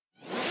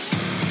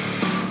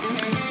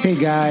Hey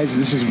guys,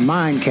 this is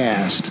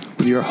Mindcast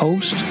with your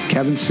host,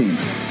 Kevin Seaman,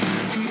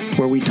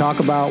 where we talk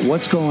about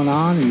what's going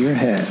on in your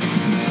head.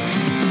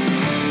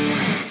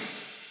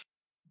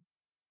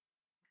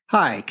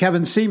 Hi,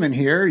 Kevin Seaman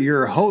here,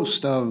 your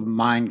host of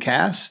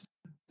Mindcast.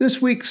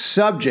 This week's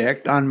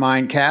subject on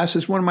Mindcast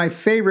is one of my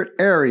favorite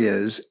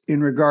areas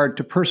in regard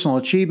to personal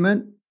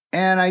achievement,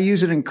 and I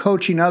use it in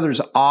coaching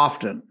others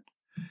often.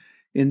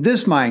 In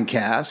this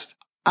Mindcast,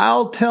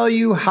 I'll tell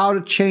you how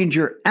to change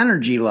your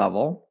energy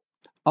level,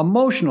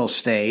 emotional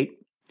state,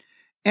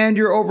 and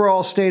your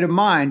overall state of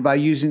mind by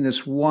using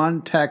this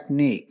one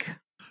technique.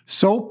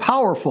 So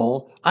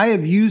powerful, I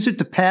have used it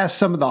to pass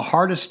some of the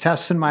hardest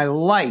tests in my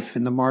life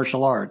in the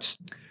martial arts.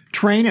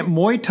 Train at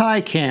Muay Thai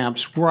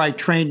camps where I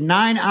trained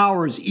 9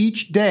 hours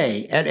each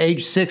day at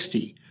age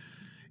 60.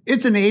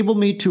 It's enabled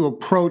me to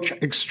approach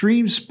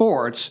extreme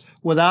sports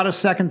without a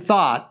second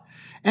thought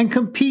and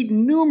compete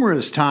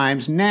numerous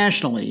times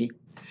nationally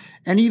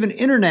and even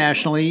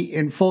internationally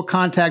in full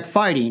contact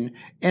fighting,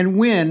 and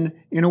win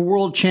in a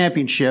world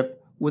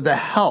championship with the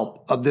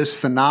help of this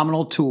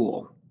phenomenal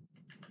tool.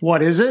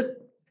 What is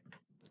it?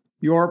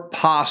 Your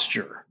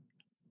posture,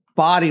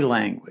 body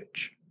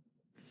language,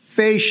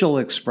 facial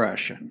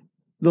expression,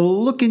 the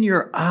look in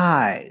your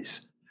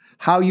eyes,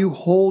 how you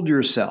hold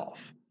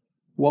yourself,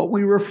 what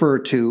we refer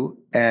to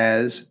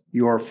as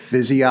your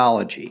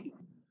physiology.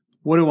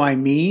 What do I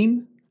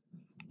mean?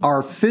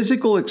 Our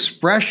physical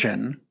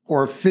expression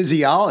or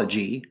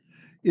physiology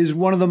is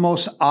one of the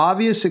most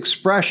obvious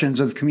expressions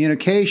of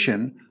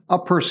communication a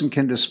person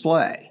can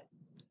display.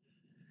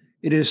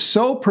 It is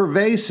so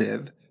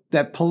pervasive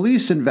that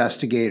police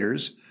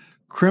investigators,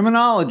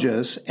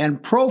 criminologists,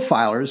 and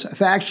profilers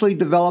have actually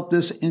developed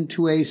this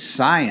into a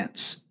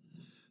science.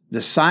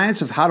 The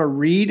science of how to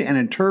read and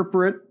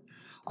interpret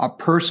a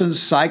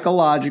person's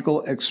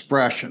psychological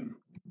expression.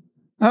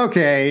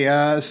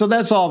 Okay, so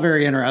that's all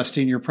very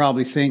interesting, you're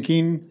probably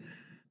thinking.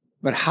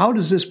 But how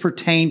does this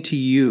pertain to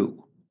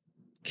you?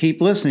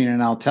 Keep listening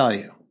and I'll tell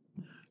you.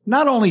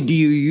 Not only do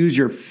you use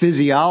your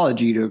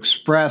physiology to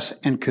express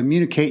and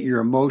communicate your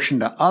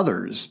emotion to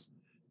others,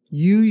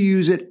 you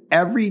use it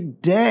every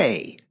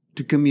day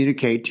to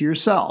communicate to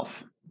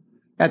yourself.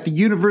 At the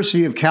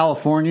University of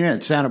California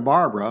at Santa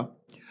Barbara,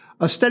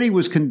 a study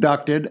was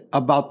conducted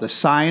about the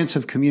science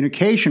of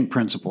communication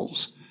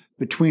principles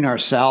between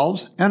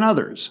ourselves and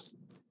others.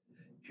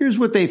 Here's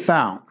what they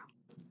found.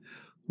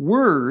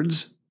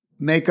 Words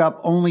make up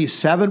only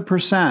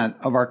 7%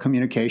 of our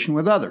communication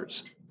with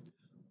others.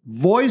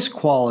 Voice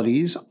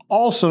qualities,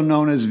 also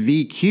known as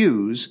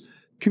VQs,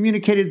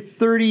 communicated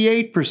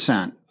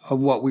 38% of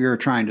what we are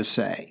trying to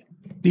say.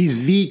 These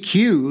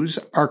VQs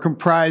are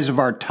comprised of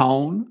our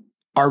tone,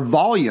 our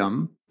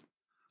volume,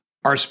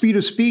 our speed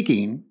of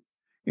speaking,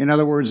 in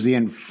other words, the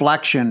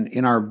inflection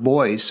in our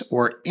voice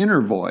or inner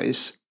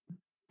voice.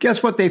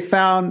 Guess what they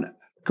found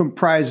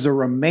comprised the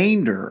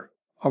remainder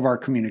of our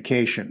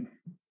communication?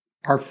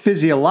 Our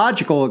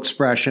physiological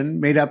expression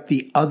made up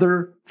the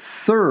other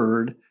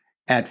third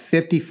at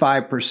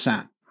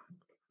 55%.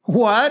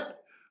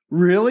 What?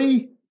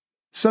 Really?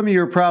 Some of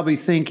you are probably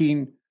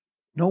thinking,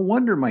 no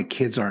wonder my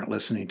kids aren't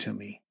listening to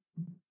me.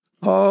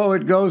 Oh,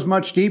 it goes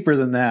much deeper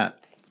than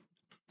that.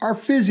 Our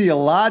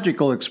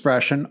physiological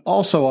expression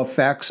also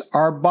affects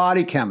our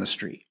body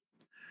chemistry.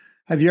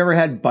 Have you ever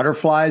had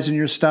butterflies in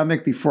your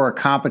stomach before a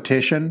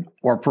competition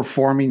or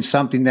performing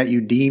something that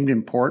you deemed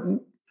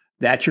important?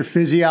 That's your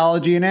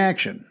physiology in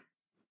action.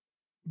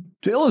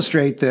 To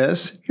illustrate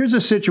this, here's a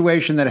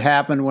situation that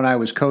happened when I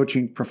was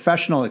coaching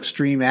professional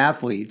extreme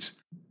athletes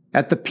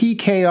at the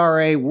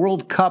PKRA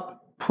World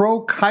Cup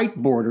Pro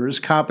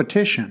Kiteboarders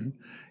competition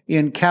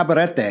in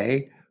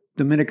Cabarete,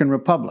 Dominican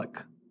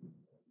Republic.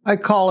 I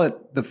call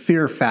it the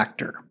fear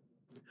factor.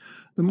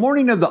 The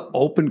morning of the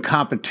open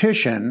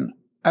competition,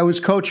 I was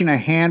coaching a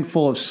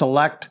handful of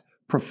select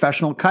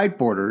professional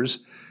kiteboarders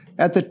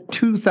at the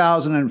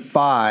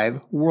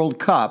 2005 World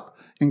Cup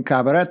in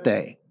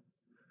Cabarete.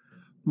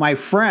 My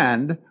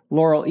friend,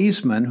 Laurel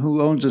Eastman,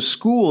 who owns a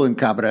school in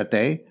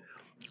Cabarete,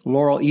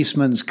 Laurel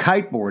Eastman's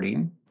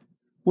Kiteboarding,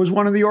 was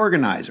one of the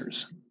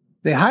organizers.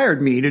 They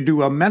hired me to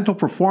do a mental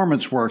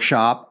performance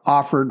workshop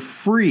offered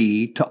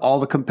free to all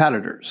the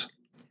competitors.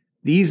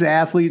 These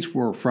athletes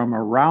were from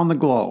around the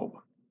globe.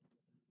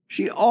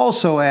 She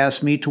also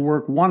asked me to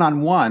work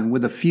one-on-one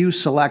with a few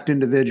select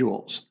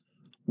individuals.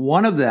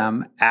 One of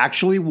them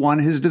actually won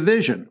his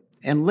division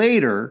and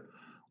later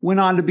went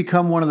on to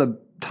become one of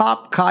the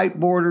top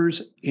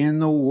kiteboarders in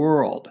the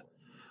world.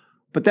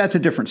 But that's a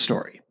different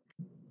story.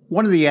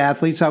 One of the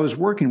athletes I was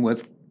working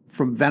with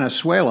from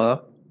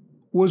Venezuela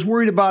was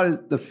worried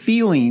about the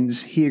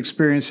feelings he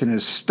experienced in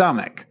his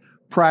stomach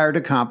prior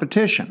to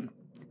competition.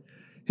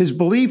 His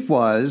belief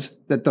was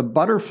that the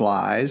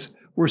butterflies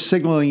were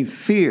signaling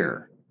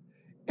fear,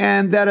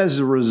 and that as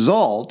a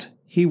result,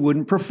 he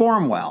wouldn't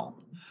perform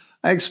well.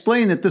 I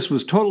explained that this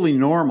was totally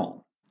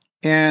normal,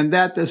 and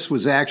that this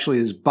was actually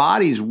his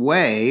body's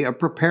way of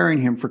preparing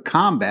him for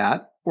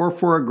combat or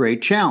for a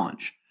great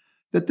challenge,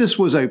 that this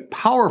was a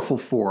powerful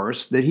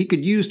force that he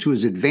could use to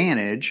his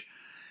advantage,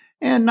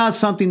 and not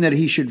something that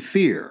he should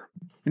fear.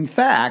 In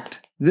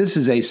fact, this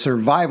is a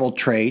survival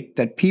trait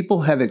that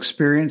people have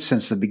experienced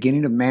since the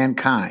beginning of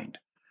mankind.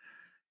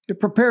 It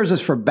prepares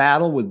us for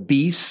battle with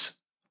beasts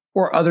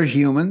or other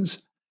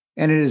humans,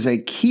 and it is a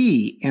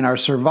key in our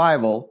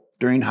survival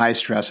during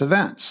high-stress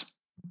events.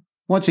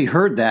 Once he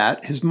heard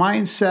that, his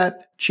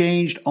mindset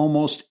changed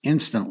almost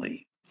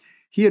instantly.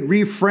 He had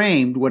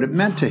reframed what it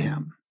meant to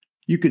him.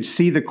 You could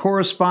see the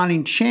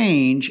corresponding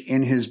change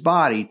in his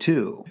body,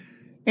 too.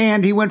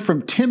 And he went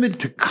from timid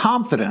to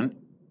confident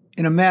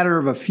in a matter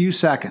of a few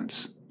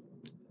seconds.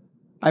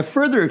 I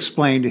further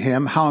explained to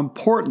him how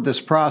important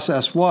this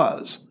process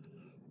was,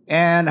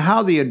 and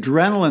how the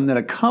adrenaline that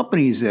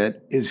accompanies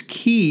it is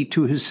key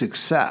to his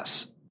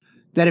success.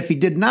 That if he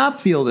did not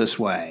feel this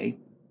way,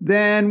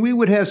 then we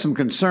would have some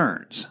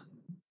concerns.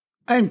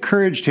 I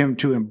encouraged him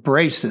to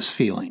embrace this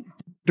feeling.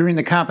 During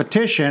the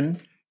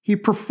competition, he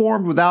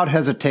performed without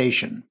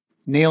hesitation,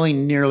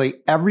 nailing nearly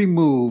every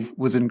move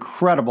with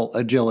incredible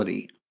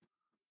agility.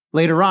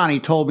 Later on, he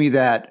told me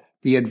that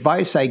the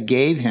advice I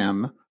gave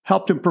him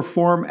helped him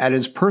perform at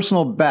his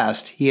personal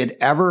best he had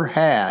ever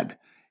had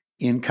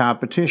in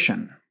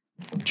competition.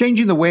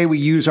 Changing the way we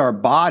use our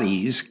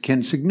bodies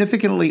can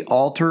significantly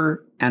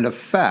alter and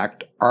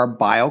affect our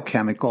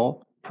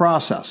biochemical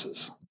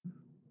processes.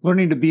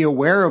 Learning to be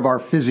aware of our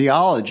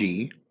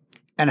physiology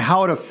and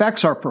how it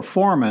affects our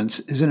performance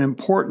is an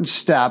important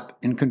step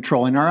in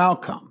controlling our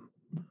outcome.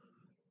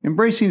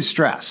 Embracing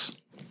stress.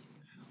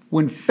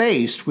 When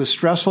faced with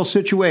stressful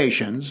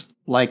situations,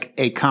 like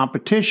a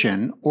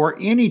competition or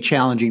any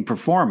challenging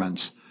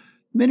performance,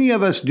 many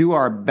of us do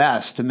our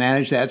best to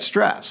manage that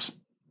stress.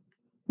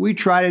 We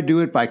try to do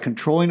it by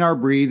controlling our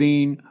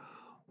breathing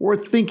or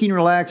thinking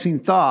relaxing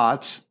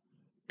thoughts,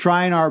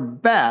 trying our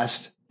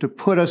best to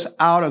put us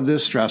out of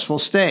this stressful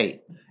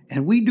state.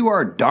 And we do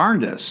our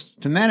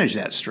darndest to manage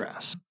that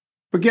stress.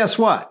 But guess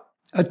what?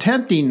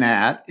 Attempting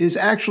that is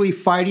actually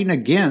fighting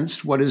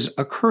against what is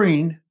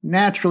occurring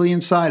naturally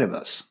inside of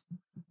us.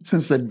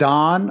 Since the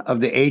dawn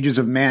of the ages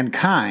of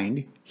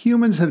mankind,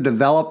 humans have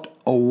developed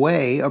a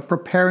way of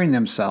preparing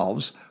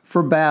themselves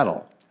for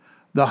battle,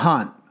 the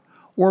hunt,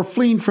 or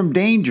fleeing from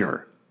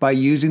danger by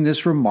using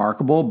this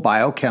remarkable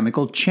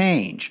biochemical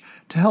change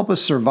to help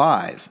us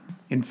survive.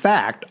 In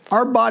fact,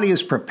 our body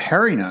is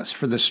preparing us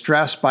for the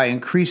stress by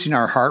increasing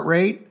our heart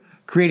rate,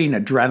 creating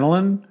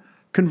adrenaline,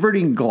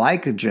 converting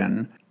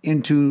glycogen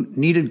into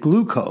needed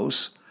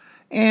glucose,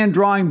 and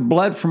drawing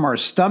blood from our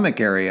stomach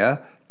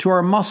area to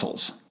our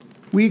muscles.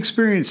 We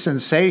experience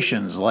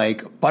sensations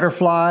like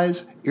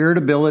butterflies,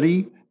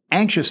 irritability,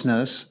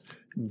 anxiousness,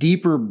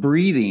 deeper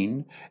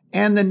breathing,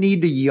 and the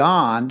need to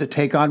yawn to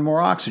take on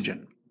more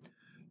oxygen.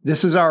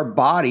 This is our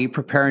body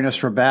preparing us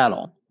for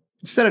battle.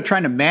 Instead of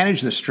trying to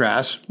manage the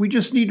stress, we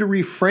just need to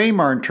reframe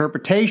our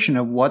interpretation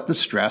of what the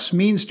stress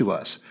means to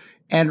us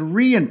and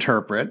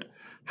reinterpret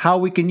how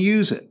we can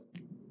use it.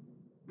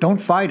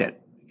 Don't fight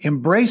it.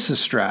 Embrace the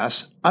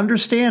stress,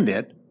 understand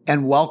it,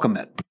 and welcome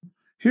it.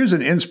 Here's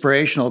an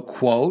inspirational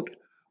quote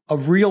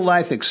of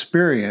real-life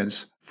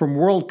experience from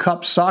World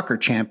Cup soccer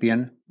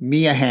champion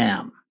Mia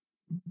Hamm.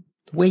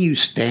 The way you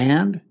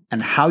stand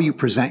and how you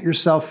present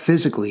yourself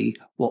physically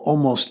will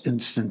almost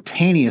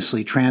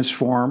instantaneously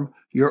transform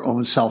your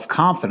own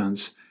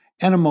self-confidence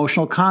and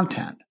emotional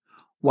content,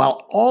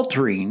 while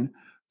altering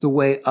the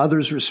way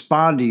others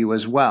respond to you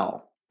as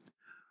well.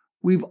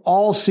 We've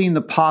all seen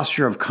the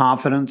posture of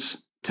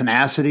confidence,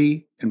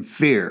 tenacity, and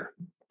fear.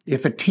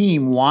 If a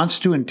team wants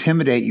to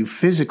intimidate you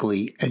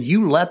physically and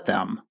you let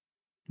them,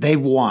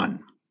 they've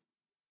won.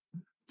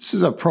 This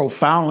is a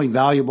profoundly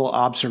valuable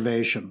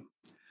observation.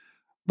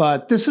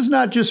 But this is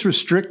not just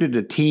restricted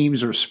to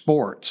teams or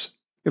sports.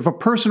 If a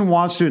person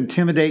wants to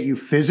intimidate you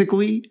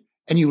physically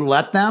and you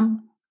let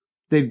them,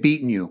 they've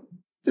beaten you.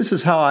 This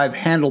is how I've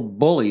handled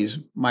bullies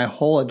my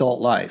whole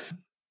adult life.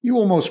 You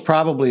will most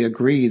probably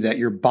agree that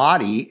your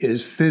body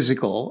is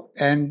physical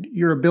and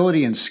your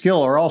ability and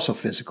skill are also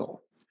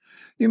physical.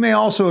 You may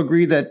also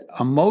agree that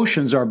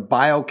emotions are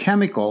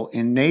biochemical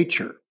in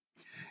nature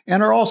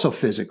and are also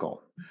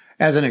physical.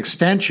 As an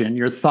extension,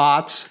 your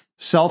thoughts,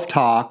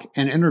 self-talk,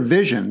 and inner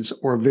visions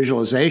or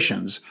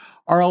visualizations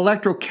are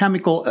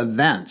electrochemical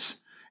events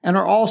and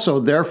are also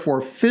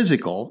therefore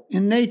physical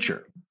in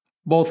nature.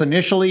 Both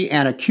initially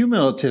and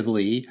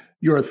accumulatively,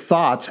 your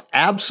thoughts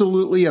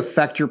absolutely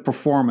affect your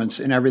performance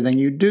in everything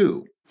you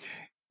do.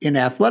 In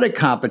athletic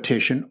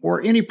competition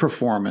or any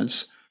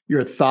performance,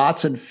 your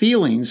thoughts and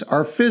feelings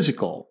are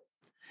physical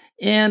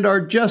and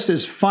are just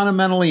as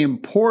fundamentally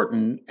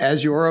important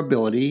as your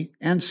ability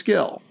and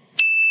skill.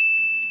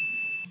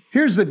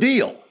 Here's the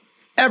deal.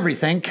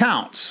 Everything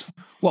counts.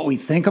 What we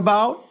think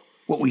about,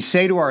 what we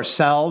say to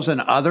ourselves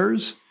and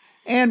others,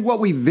 and what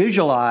we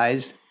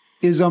visualized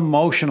is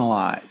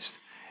emotionalized,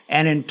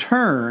 and in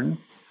turn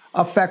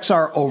affects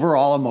our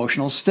overall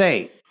emotional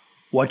state.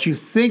 What you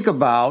think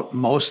about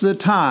most of the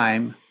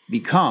time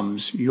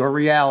becomes your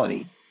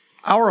reality.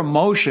 Our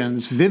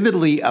emotions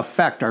vividly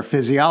affect our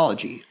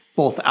physiology,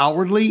 both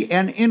outwardly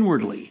and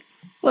inwardly.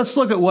 Let's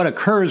look at what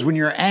occurs when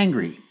you're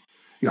angry.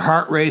 Your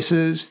heart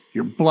races,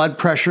 your blood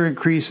pressure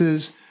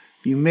increases,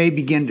 you may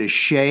begin to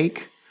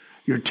shake,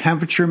 your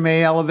temperature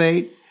may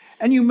elevate,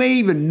 and you may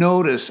even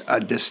notice a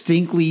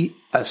distinctly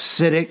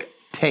acidic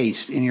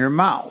taste in your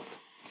mouth.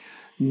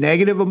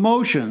 Negative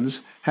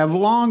emotions have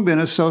long been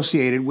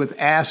associated with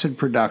acid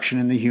production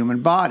in the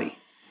human body.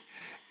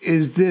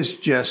 Is this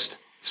just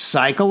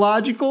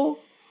psychological,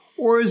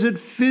 or is it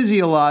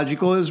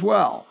physiological as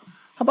well?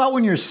 How about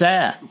when you're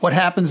sad? What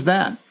happens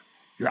then?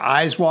 Your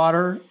eyes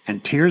water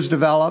and tears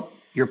develop,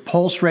 your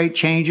pulse rate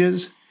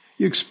changes,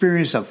 you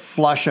experience a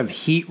flush of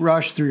heat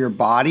rush through your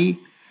body,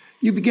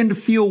 you begin to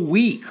feel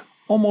weak,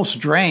 almost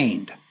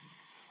drained.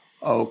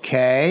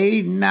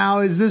 Okay, now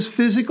is this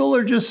physical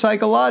or just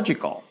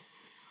psychological?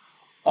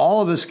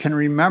 All of us can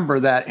remember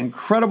that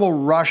incredible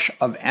rush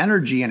of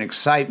energy and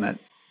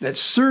excitement that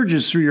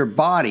surges through your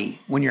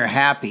body when you're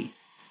happy,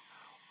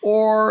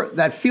 or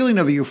that feeling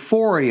of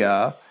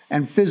euphoria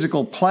and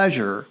physical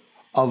pleasure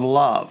of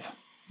love.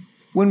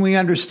 When we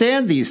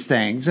understand these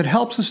things, it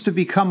helps us to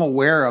become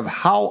aware of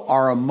how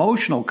our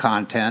emotional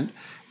content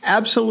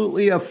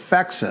absolutely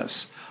affects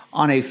us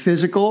on a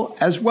physical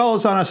as well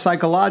as on a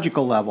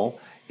psychological level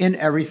in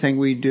everything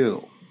we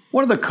do.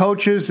 One of the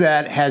coaches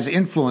that has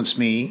influenced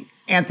me,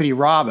 Anthony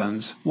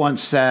Robbins,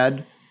 once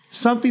said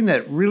something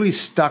that really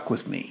stuck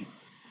with me.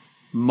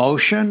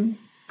 Motion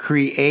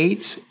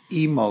creates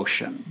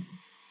emotion.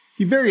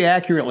 He very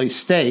accurately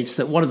states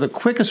that one of the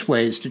quickest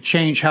ways to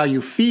change how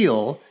you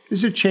feel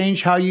is to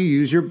change how you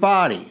use your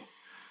body.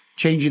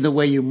 Changing the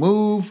way you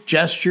move,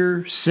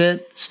 gesture,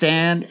 sit,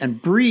 stand,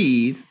 and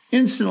breathe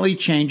instantly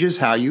changes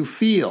how you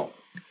feel.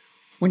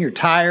 When you're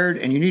tired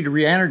and you need to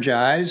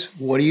re-energize,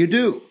 what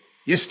do?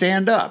 You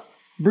stand up,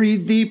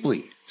 breathe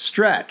deeply,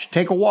 stretch,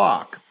 take a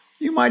walk.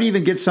 You might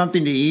even get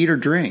something to eat or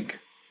drink.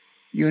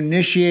 You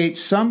initiate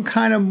some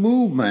kind of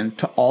movement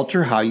to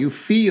alter how you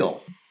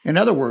feel. In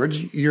other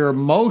words, your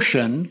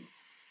emotion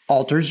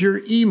alters your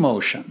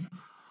emotion.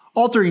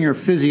 Altering your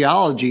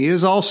physiology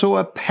is also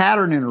a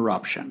pattern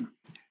interruption.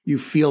 You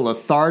feel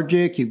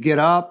lethargic, you get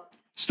up,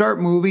 start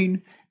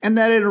moving, and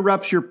that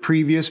interrupts your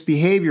previous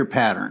behavior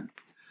pattern.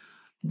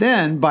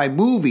 Then, by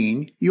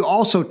moving, you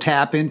also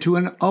tap into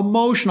an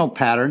emotional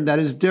pattern that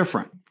is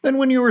different than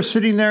when you were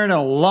sitting there in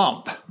a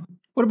lump.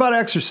 What about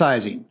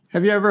exercising?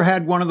 Have you ever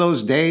had one of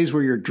those days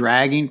where you're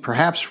dragging,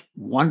 perhaps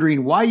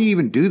wondering why you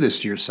even do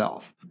this to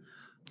yourself?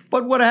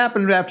 But what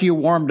happened after you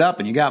warmed up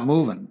and you got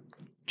moving?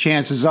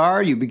 Chances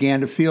are you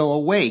began to feel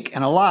awake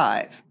and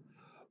alive.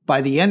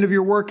 By the end of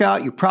your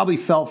workout, you probably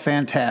felt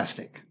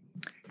fantastic.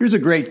 Here's a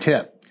great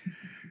tip.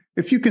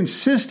 If you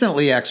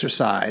consistently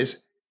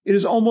exercise, it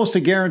is almost a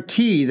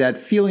guarantee that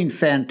feeling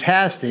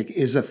fantastic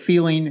is a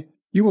feeling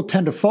you will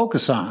tend to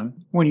focus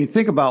on when you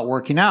think about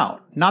working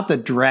out, not the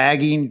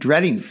dragging,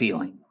 dreading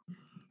feeling.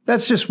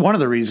 That's just one of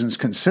the reasons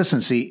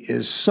consistency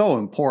is so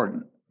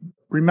important.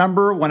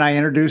 Remember when I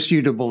introduced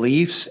you to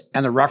beliefs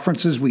and the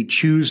references we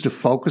choose to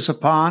focus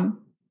upon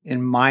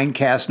in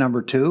Mindcast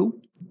number 2?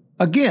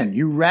 Again,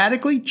 you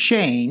radically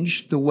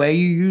change the way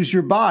you use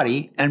your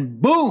body, and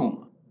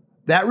boom,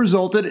 that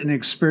resulted in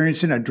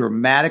experiencing a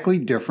dramatically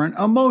different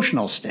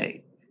emotional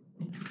state.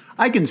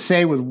 I can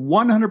say with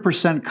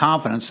 100%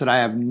 confidence that I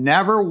have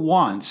never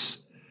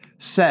once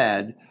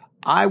said,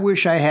 I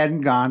wish I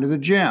hadn't gone to the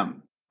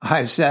gym.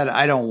 I've said,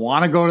 I don't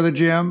want to go to the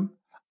gym.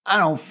 I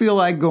don't feel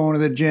like going to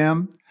the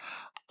gym.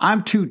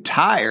 I'm too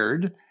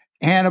tired,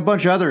 and a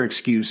bunch of other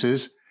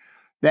excuses.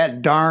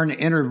 That darn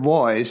inner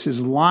voice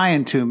is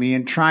lying to me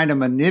and trying to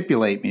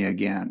manipulate me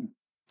again.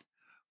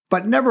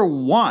 But never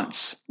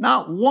once,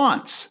 not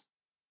once,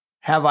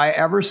 have I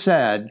ever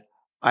said,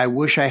 I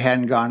wish I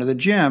hadn't gone to the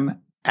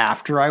gym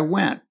after I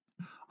went.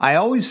 I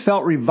always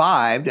felt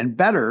revived and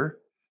better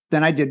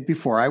than I did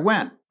before I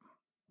went.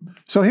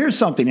 So here's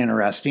something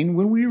interesting.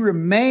 When we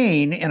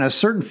remain in a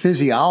certain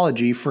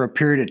physiology for a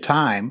period of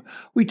time,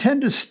 we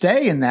tend to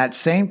stay in that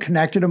same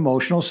connected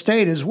emotional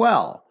state as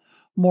well.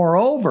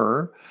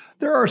 Moreover,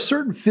 there are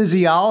certain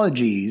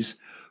physiologies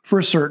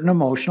for certain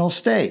emotional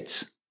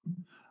states.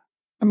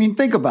 I mean,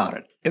 think about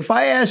it. If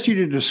I asked you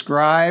to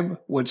describe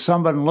what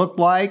someone looked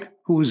like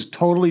who was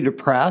totally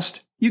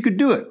depressed, you could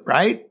do it,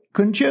 right?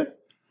 Couldn't you?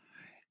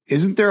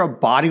 Isn't there a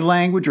body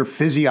language or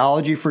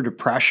physiology for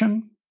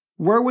depression?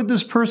 Where would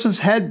this person's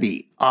head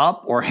be?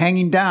 Up or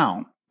hanging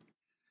down?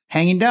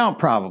 Hanging down,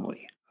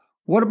 probably.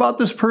 What about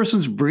this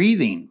person's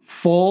breathing?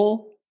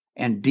 Full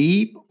and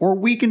deep or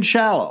weak and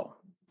shallow?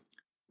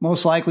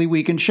 Most likely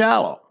weak and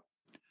shallow.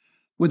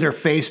 Would their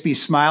face be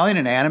smiling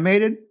and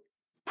animated?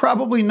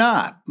 Probably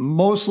not.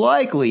 Most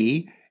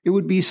likely, it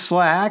would be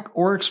slack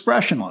or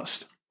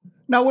expressionless.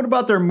 Now, what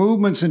about their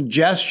movements and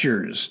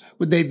gestures?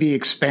 Would they be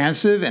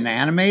expansive and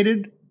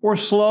animated or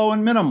slow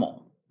and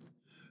minimal?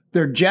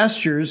 Their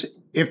gestures,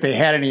 if they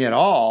had any at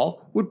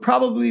all, would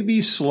probably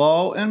be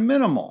slow and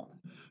minimal.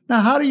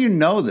 Now, how do you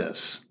know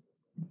this?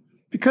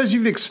 Because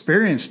you've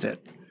experienced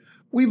it.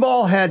 We've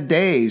all had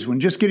days when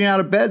just getting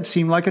out of bed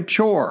seemed like a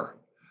chore.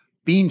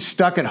 Being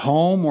stuck at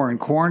home or in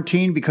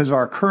quarantine because of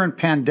our current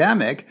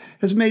pandemic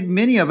has made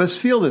many of us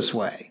feel this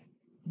way.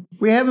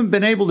 We haven't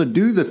been able to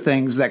do the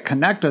things that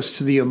connect us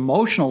to the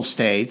emotional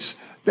states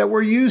that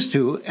we're used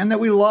to and that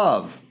we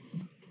love.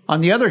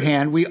 On the other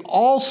hand, we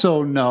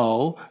also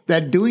know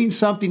that doing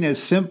something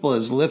as simple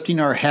as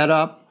lifting our head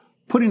up,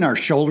 putting our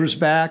shoulders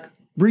back,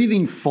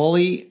 breathing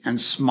fully,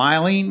 and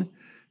smiling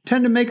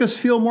tend to make us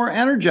feel more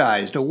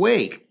energized,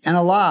 awake, and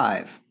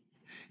alive.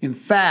 In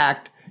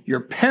fact, your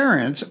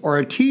parents or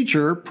a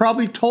teacher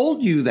probably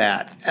told you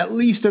that at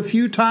least a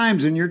few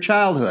times in your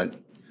childhood.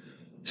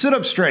 Sit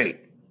up straight.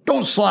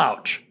 Don't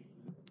slouch.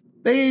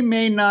 They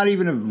may not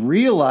even have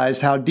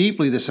realized how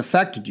deeply this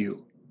affected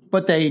you,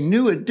 but they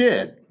knew it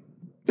did.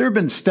 There have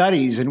been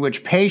studies in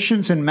which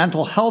patients in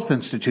mental health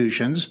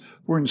institutions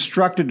were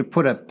instructed to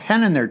put a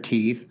pen in their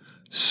teeth,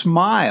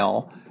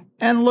 smile,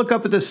 and look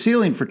up at the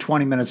ceiling for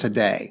 20 minutes a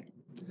day.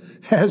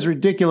 As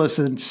ridiculous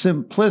and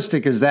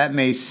simplistic as that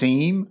may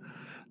seem,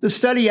 the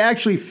study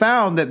actually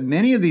found that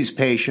many of these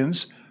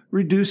patients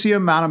reduced the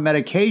amount of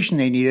medication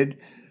they needed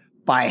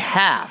by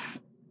half.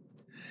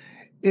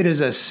 It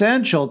is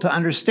essential to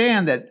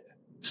understand that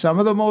some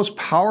of the most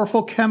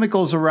powerful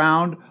chemicals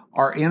around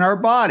are in our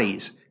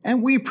bodies,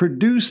 and we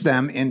produce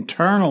them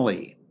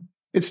internally.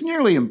 It's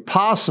nearly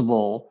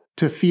impossible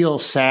to feel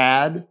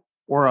sad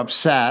or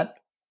upset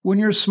when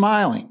you're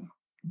smiling.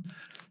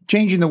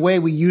 Changing the way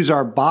we use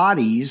our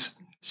bodies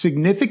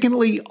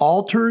significantly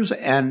alters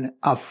and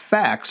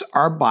affects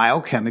our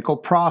biochemical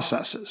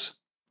processes.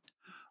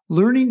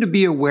 Learning to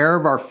be aware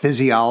of our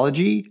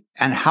physiology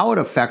and how it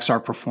affects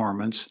our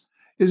performance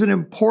is an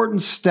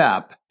important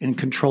step in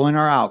controlling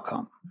our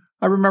outcome.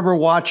 I remember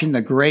watching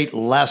the great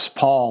Les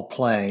Paul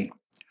play.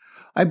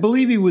 I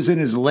believe he was in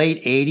his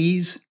late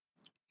 80s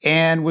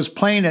and was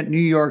playing at New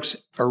York's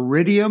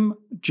Iridium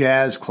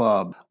Jazz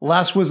Club.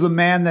 Les was the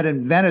man that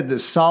invented the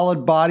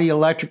solid body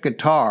electric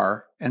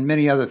guitar and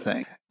many other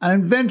things, an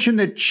invention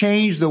that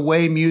changed the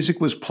way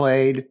music was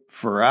played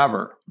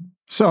forever.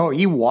 So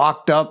he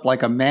walked up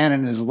like a man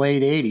in his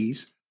late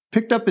 80s,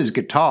 picked up his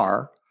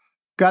guitar,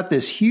 got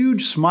this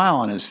huge smile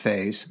on his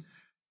face,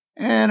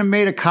 and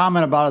made a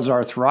comment about his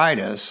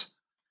arthritis,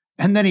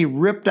 and then he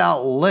ripped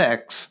out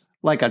licks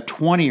like a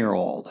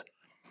 20-year-old.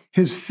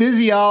 His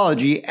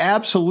physiology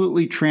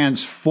absolutely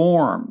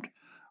transformed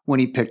when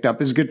he picked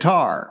up his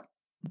guitar.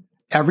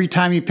 Every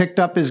time he picked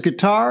up his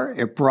guitar,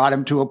 it brought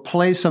him to a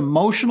place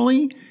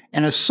emotionally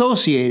and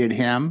associated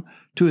him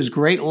to his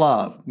great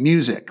love,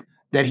 music,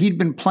 that he'd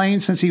been playing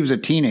since he was a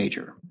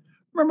teenager.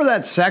 Remember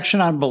that section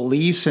on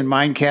beliefs in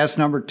Mindcast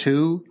number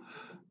 2?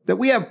 That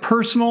we have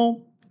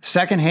personal,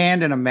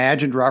 secondhand, and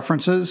imagined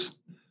references?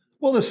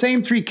 Well, the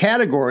same 3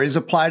 categories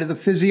apply to the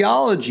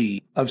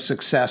physiology of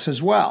success as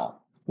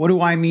well. What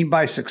do I mean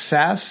by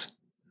success?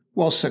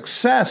 Well,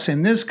 success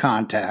in this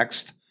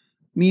context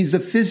means the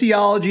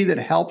physiology that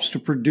helps to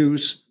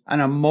produce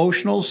an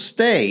emotional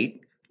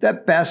state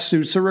that best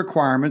suits the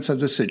requirements of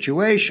the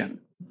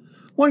situation.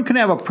 One can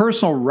have a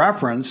personal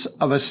reference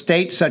of a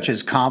state such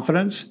as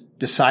confidence,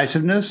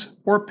 decisiveness,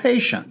 or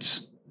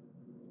patience.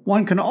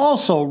 One can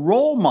also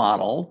role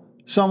model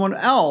someone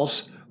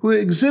else who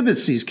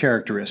exhibits these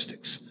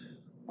characteristics,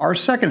 our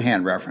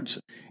secondhand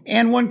references.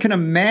 And one can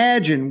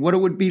imagine what it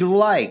would be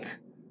like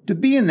to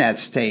be in that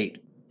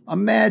state,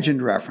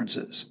 imagined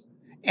references.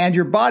 And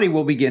your body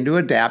will begin to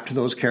adapt to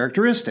those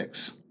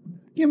characteristics.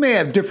 You may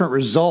have different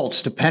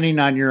results depending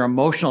on your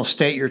emotional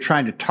state you're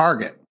trying to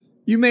target.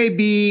 You may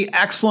be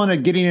excellent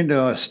at getting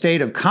into a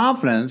state of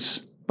confidence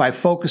by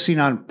focusing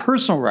on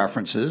personal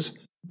references,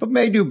 but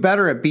may do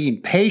better at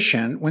being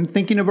patient when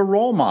thinking of a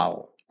role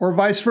model, or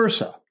vice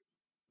versa.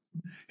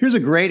 Here's a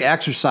great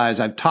exercise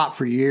I've taught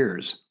for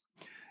years.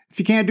 If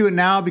you can't do it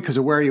now because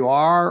of where you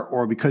are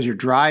or because you're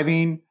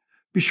driving,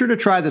 be sure to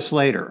try this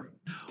later.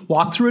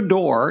 Walk through a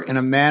door in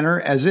a manner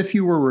as if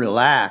you were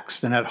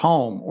relaxed and at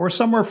home or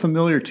somewhere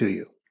familiar to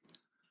you.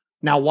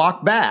 Now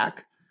walk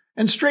back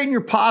and straighten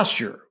your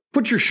posture.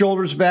 Put your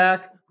shoulders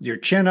back, your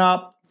chin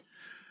up.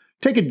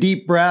 Take a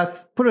deep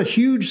breath, put a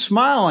huge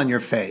smile on your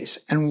face,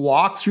 and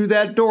walk through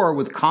that door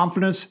with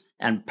confidence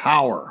and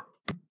power.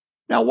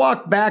 Now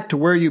walk back to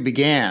where you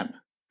began.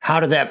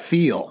 How did that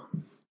feel?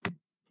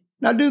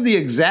 Now do the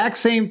exact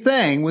same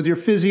thing with your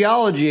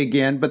physiology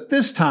again, but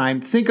this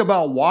time think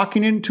about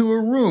walking into a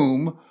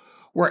room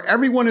where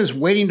everyone is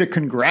waiting to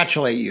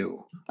congratulate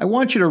you. I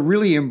want you to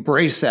really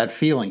embrace that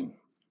feeling.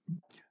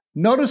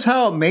 Notice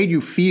how it made you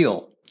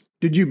feel.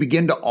 Did you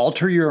begin to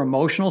alter your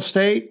emotional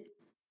state?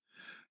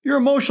 Your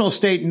emotional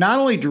state not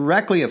only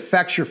directly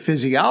affects your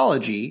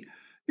physiology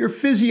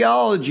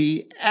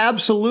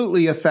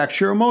absolutely affects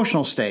your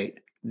emotional state.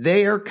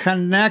 They are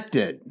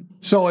connected.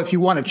 So if you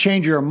want to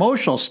change your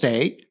emotional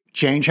state,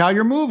 change how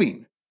you're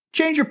moving.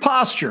 Change your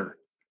posture.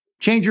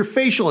 Change your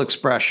facial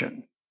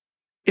expression.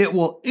 It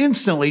will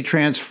instantly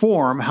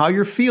transform how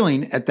you're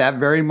feeling at that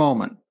very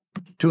moment.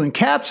 To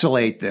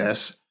encapsulate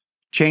this,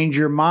 change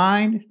your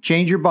mind,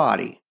 change your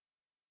body.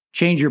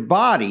 Change your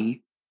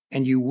body,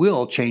 and you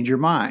will change your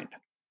mind.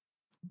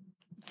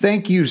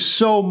 Thank you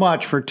so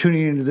much for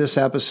tuning into this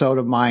episode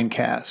of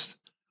Mindcast.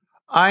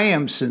 I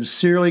am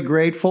sincerely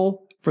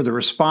grateful for the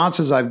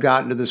responses I've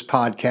gotten to this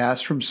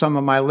podcast from some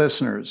of my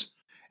listeners.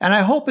 and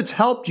I hope it's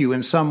helped you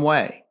in some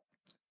way.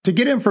 To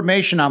get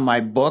information on my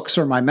books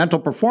or my mental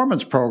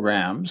performance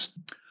programs,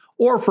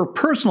 or for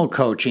personal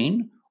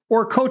coaching,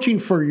 or coaching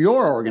for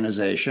your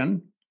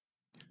organization,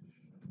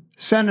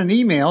 send an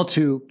email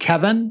to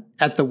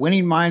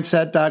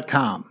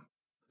kevin@thewinningmindset.com.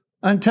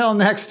 Until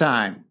next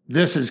time,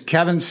 this is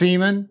Kevin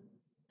Seaman,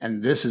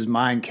 and this is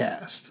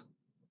Mindcast.